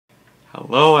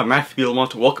Hello, I'm Matthew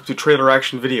Belmont. Welcome to Trailer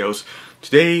Action Videos.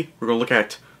 Today we're going to look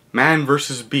at Man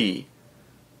vs. Bee.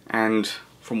 And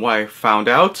from what I found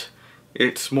out,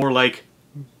 it's more like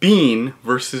Bean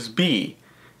versus Bee,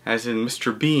 as in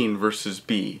Mr. Bean versus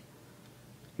Bee.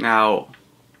 Now,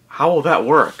 how will that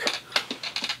work?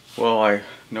 Well, I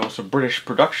know it's a British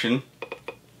production,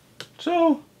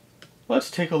 so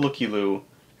let's take a looky-loo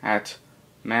at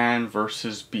Man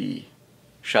vs. Bee,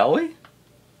 shall we?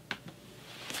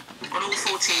 On all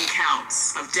 14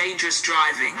 counts of dangerous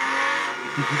driving,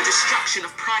 the destruction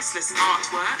of priceless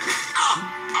artwork,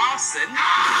 arson. Do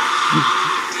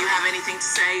you have anything to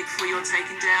say before you're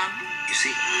taken down? You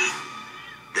see,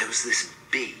 there was this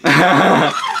bee.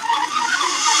 I'm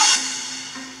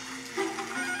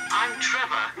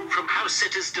Trevor from House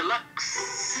Sitters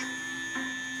Deluxe.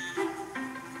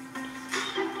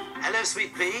 Hello,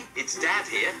 sweet pea. It's Dad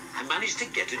here. I managed to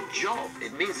get a job.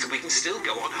 It means that we can still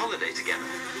go on holiday together.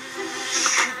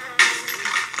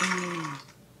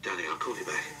 Darling, I'll call you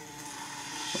back.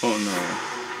 Oh no.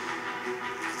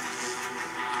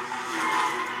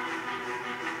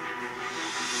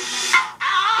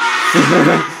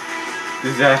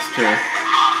 Disaster.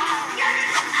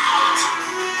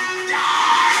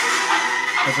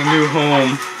 Has a new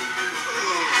home.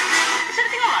 Is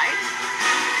everything alright?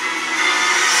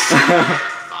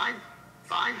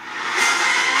 Fine.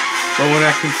 Rowan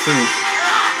Atkinson.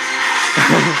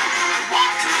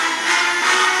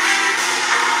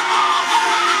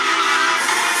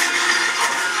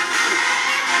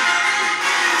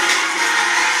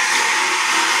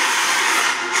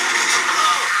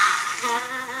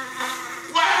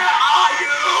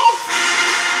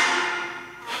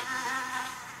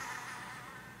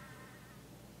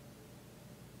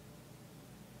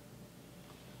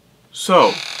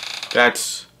 So,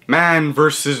 that's Man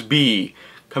vs. Bee,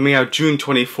 coming out June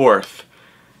 24th.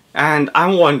 And I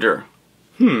wonder,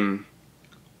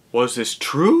 was this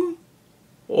true?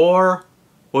 Or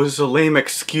was this a lame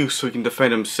excuse so he can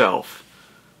defend himself?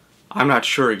 I'm not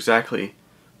sure exactly.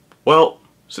 Well,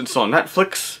 since it's on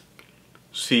Netflix,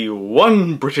 see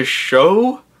one British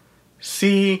show,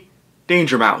 see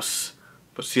Danger Mouse.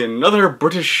 But see another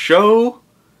British show,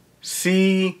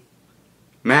 see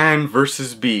Man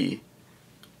vs. Bee.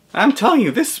 I'm telling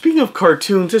you, this, speaking of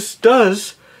cartoons, this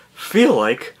does feel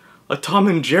like a Tom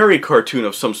and Jerry cartoon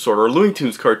of some sort, or a Looney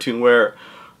Tunes cartoon where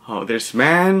there's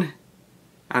man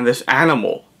and this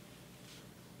animal.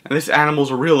 And this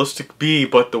animal's a realistic bee,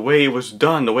 but the way it was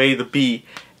done, the way the bee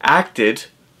acted,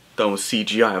 done with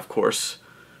CGI of course,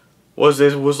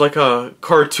 it was like a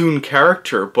cartoon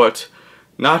character, but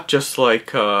not just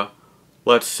like,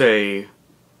 let's say,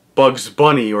 Bugs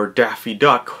Bunny or Daffy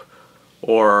Duck,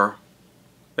 or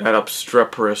that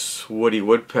obstreperous Woody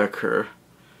Woodpecker.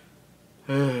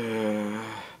 But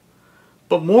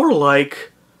more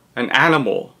like an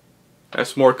animal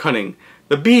that's more cunning.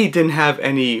 The bee didn't have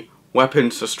any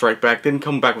weapons to strike back, didn't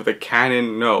come back with a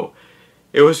cannon, no.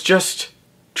 It was just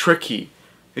tricky.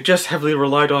 It just heavily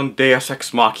relied on Deus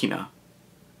Ex Machina.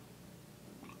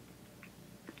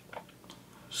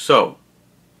 So,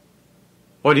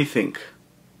 what do you think?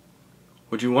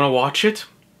 Would you want to watch it?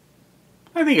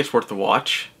 I think it's worth the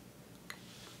watch.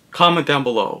 Comment down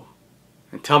below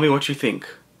and tell me what you think.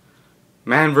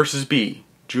 Man vs. Bee,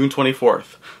 June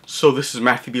 24th. So this is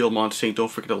Matthew Belmont saying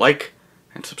don't forget to like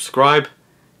and subscribe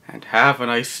and have a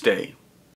nice day.